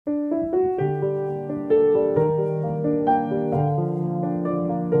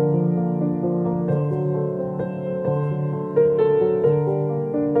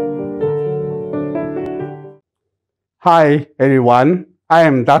Hi everyone, I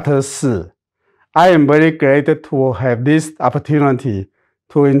am Dr. Si. I am very glad to have this opportunity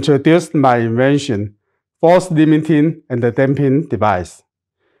to introduce my invention, force limiting and damping device.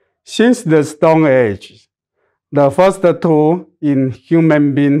 Since the Stone Age, the first tool in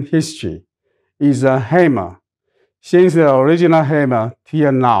human being history is a hammer. Since the original hammer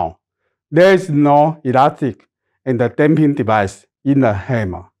till now, there is no elastic and damping device in the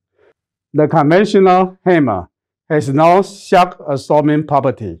hammer. The conventional hammer has no shock absorbing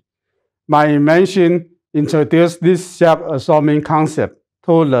property. My invention introduced this shock absorbing concept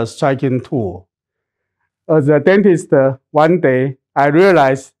to the striking tool. As a dentist, one day I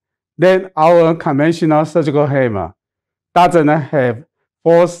realized that our conventional surgical hammer doesn't have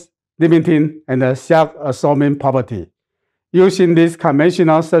force limiting and shock absorbing property. Using this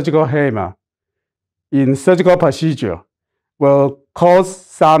conventional surgical hammer in surgical procedure will cause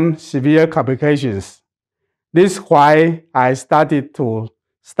some severe complications. This is why I started to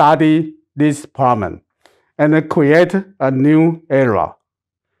study this problem and create a new era.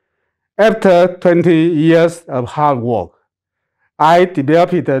 After 20 years of hard work, I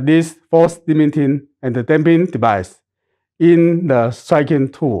developed this force limiting and damping device in the striking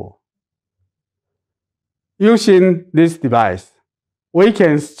tool. Using this device, we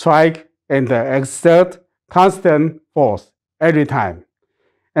can strike and exert constant force every time,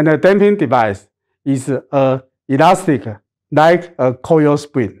 and the damping device is elastic like a coil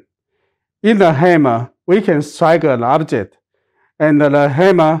spring. In the hammer, we can strike an object, and the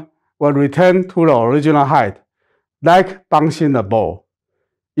hammer will return to the original height, like bouncing a ball.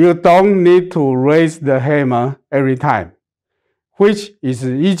 You don't need to raise the hammer every time, which is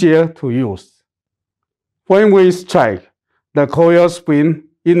easier to use. When we strike, the coil spring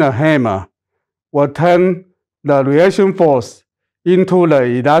in the hammer will turn the reaction force into the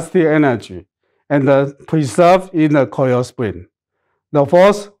elastic energy and preserve in the coil spring. The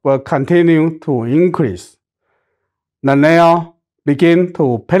force will continue to increase. The nail begins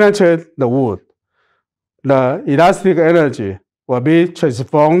to penetrate the wood. The elastic energy will be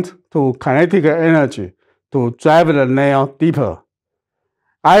transformed to kinetic energy to drive the nail deeper.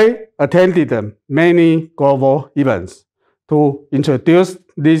 I attended many global events to introduce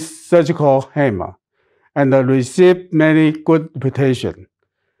this surgical hammer and received many good reputation.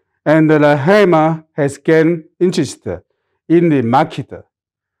 And the hammer has gained interest in the market.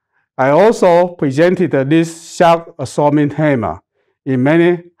 I also presented this shock absorbing hammer in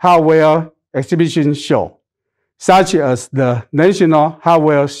many hardware exhibition shows, such as the National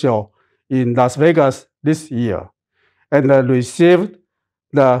Hardware Show in Las Vegas this year, and received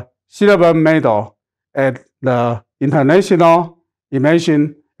the silver medal at the International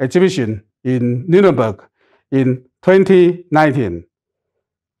Invention Exhibition in Nuremberg in 2019.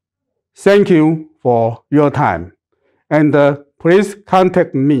 Thank you for your time, and please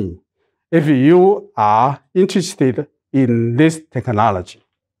contact me if you are interested in this technology.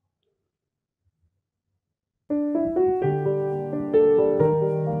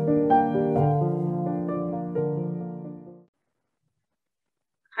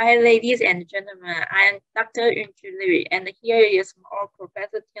 Hi, ladies and gentlemen. I am Dr. Yunju Liu, and here is our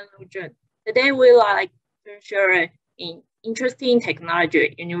Professor Tianlu Zheng. Today, we would like to share an interesting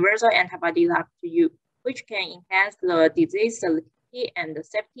technology, universal antibody lock to you, which can enhance the disease selectivity and the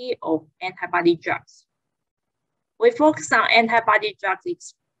safety of antibody drugs. We focus on antibody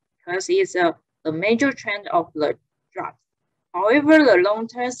drugs because it's a major trend of the drugs. However, the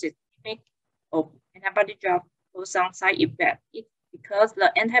long-term systemic of antibody drugs cause some side effects. Because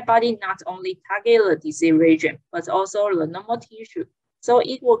the antibody not only target the disease region, but also the normal tissue. So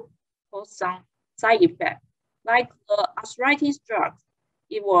it will cause some side effects. Like the arthritis drugs,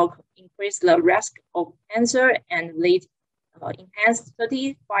 it will increase the risk of cancer and lead enhance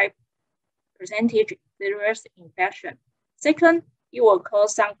 35% serious infection. Second, it will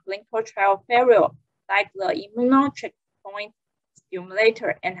cause some clinical trial failure, like the immunocheckpoint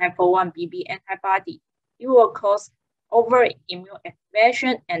stimulator anti-4-1BB antibody. It will cause over-immune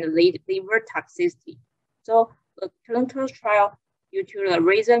activation and lead liver toxicity. So the clinical trial due to the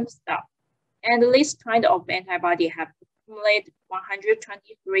reason stop. And this kind of antibody have accumulated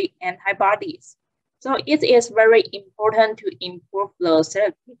 123 antibodies. So it is very important to improve the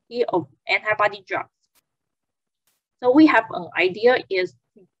selectivity of antibody drugs. So we have an idea is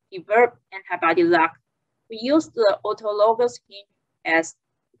to develop antibody lock. We use the autologous hinge as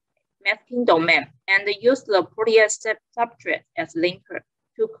masking domain and use the protease substrate as linker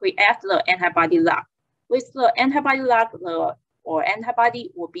to create the antibody lock. With the antibody lock, the antibody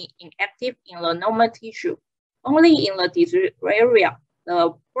will be inactive in the normal tissue. Only in the disease area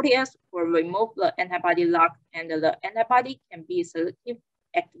the protease will remove the antibody lock, and the antibody can be selectively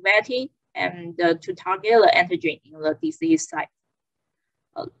activated and to target the antigen in the disease site.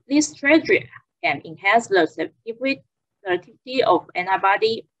 This strategy can enhance the selectivity of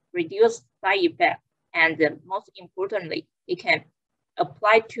antibody, reduce side effects, and most importantly, it can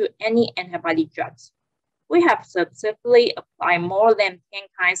apply to any antibody drugs. We have successfully applied more than 10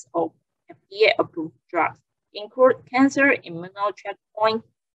 kinds of FDA-approved drugs, include cancer, immunocheckpoint,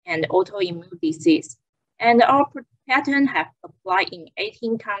 and autoimmune disease. And our patent have applied in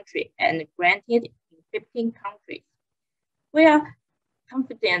 18 countries and granted in 15 countries. We are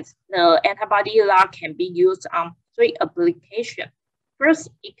confident the antibody lock can be used on 3 applications. First,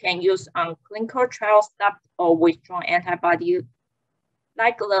 it can use on clinical trial stopped or withdrawn antibody,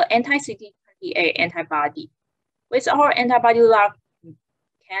 like the anti-CD28 antibody. With our antibody lock,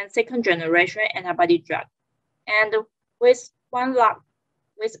 can second-generation antibody drug. And with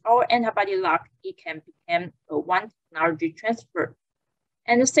our antibody lock, it can become a one technology transfer.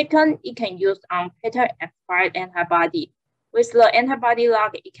 And second, it can use on patent expired antibody. With the antibody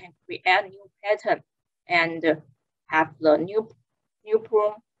lock, it can create new patent and have the new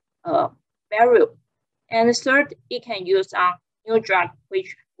prune value. And third, it can use on new drug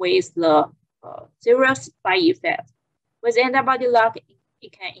which with the serious side effects. With antibody lock,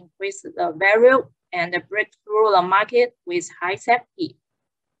 it can increase the value and break through the market with high safety.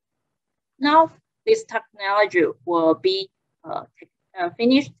 Now, this technology will be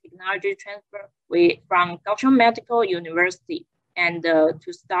finished technology transfer from Kaohsiung Medical University and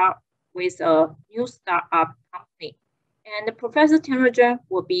to start with a new startup company. And Professor Tianrui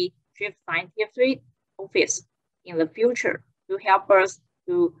will be Chief Scientific Office in the future to help us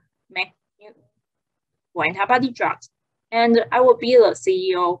to make new antibody drugs. And I will be the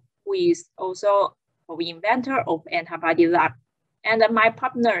CEO who is also the inventor of antibody lab. And my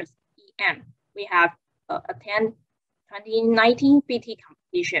partners, EM, we have attended 2019 BT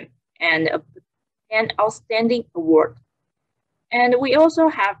competition and an outstanding award. And we also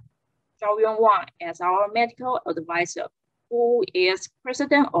have Zhao Yuanwang as our medical advisor, who is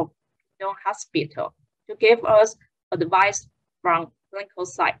president of Pingdong Hospital, to give us advice from clinical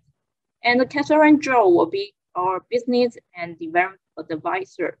side. And Catherine Zhou will be our business and development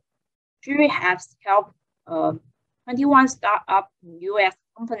advisor. She has helped 21 startup US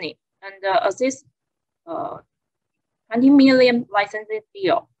company and assist 20 million licensing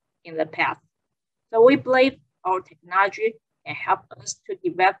deal in the past. So we believe our technology can help us to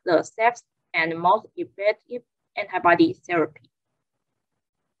develop the safest and most effective antibody therapy.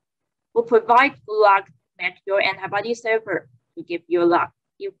 We provide good luck to make your antibody safer to give you luck.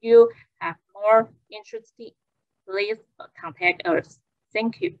 If you have more interest, please contact us.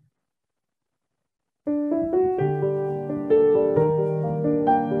 Thank you.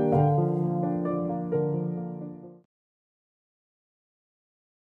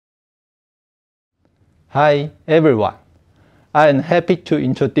 Hi everyone, I am happy to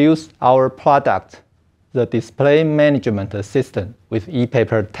introduce our product, the Display Management System with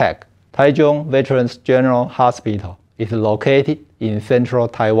e-paper tag. Taichung Veterans General Hospital is located in central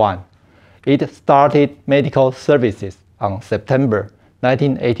Taiwan. It started medical services on September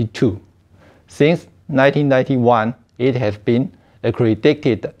 1982. Since 1991, it has been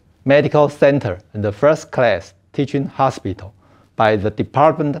accredited medical center and the first-class teaching hospital by the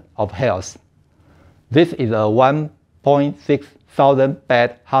Department of Health. This is a 1.6 thousand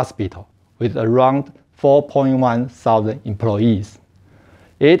bed hospital with around 4.1 thousand employees.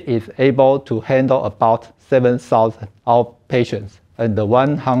 It is able to handle about 7,000 outpatients and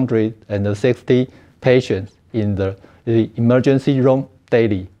 160 patients in the emergency room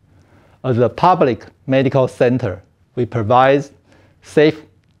daily. As a public medical center, we provide safe,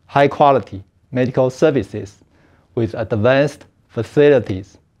 high-quality medical services with advanced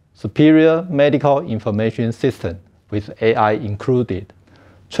facilities, superior medical information system with AI included,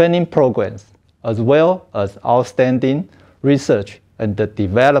 training programs, as well as outstanding research and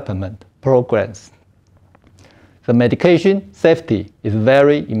development programs. The medication safety is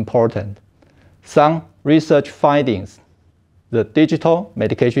very important. Some research findings, the digital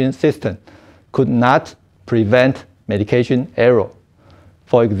medication system could not prevent medication error.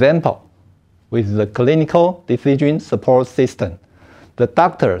 For example, with the clinical decision support system, the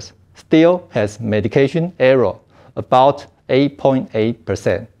doctors still has medication error about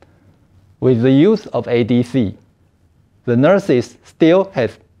 8.8%. With the use of ADC, the nurses still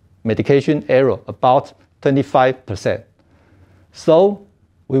have medication error about 25%. So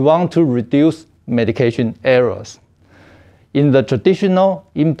we want to reduce medication errors. In the traditional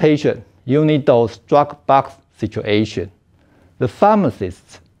inpatient unidose drug box situation, The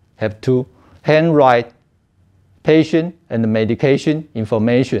pharmacists have to handwrite patient and medication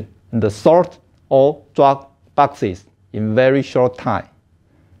information and sort all drug boxes in very short time.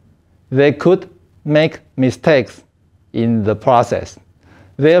 They could make mistakes in the process.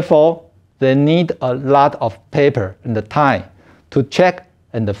 Therefore, they need a lot of paper and time to check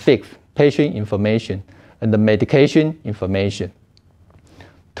and fix patient information and the medication information.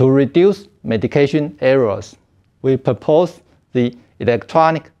 To reduce medication errors, we propose the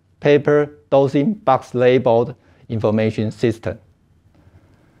electronic paper dosing box labeled information system.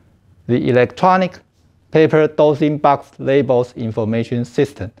 The electronic paper dosing box labels information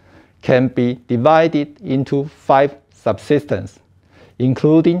system can be divided into 5 subsystems,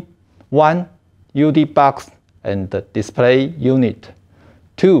 including 1. UD box and display unit,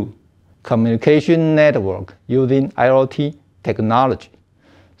 2. Communication network using IoT technology,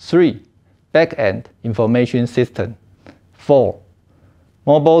 3. Back-end information system, 4.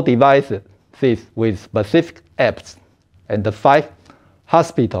 Mobile devices with specific apps, and 5.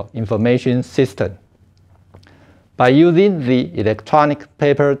 Hospital information system. By using the electronic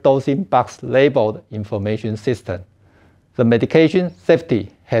paper dosing box labeled information system, the medication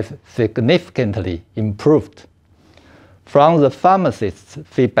safety has significantly improved. From the pharmacist's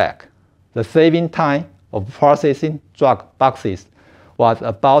feedback, the saving time of processing drug boxes was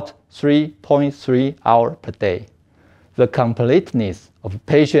about 3.3 hours per day. The completeness of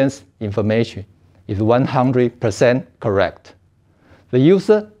patients' information is 100% correct. The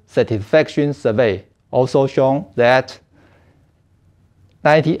user satisfaction survey also shown that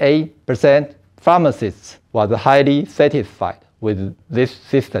 98% pharmacists were highly satisfied with this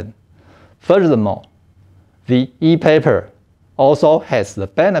system. Furthermore, the e-paper also has the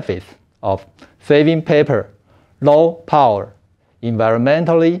benefits of saving paper, low power,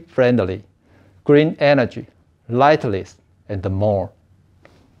 environmentally friendly, green energy, lightless, and more.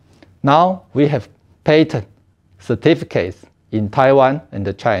 Now we have patent certificates in Taiwan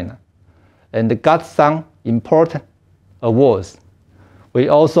and China, and got some important awards. We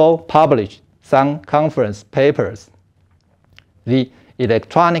also published some conference papers. The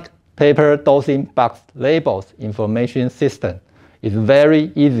electronic paper dosing box labels information system is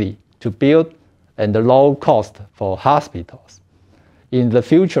very easy to build and low cost for hospitals. In the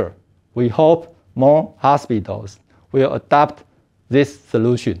future, we hope more hospitals will adopt this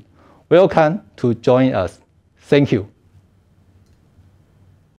solution. Welcome to join us. Thank you.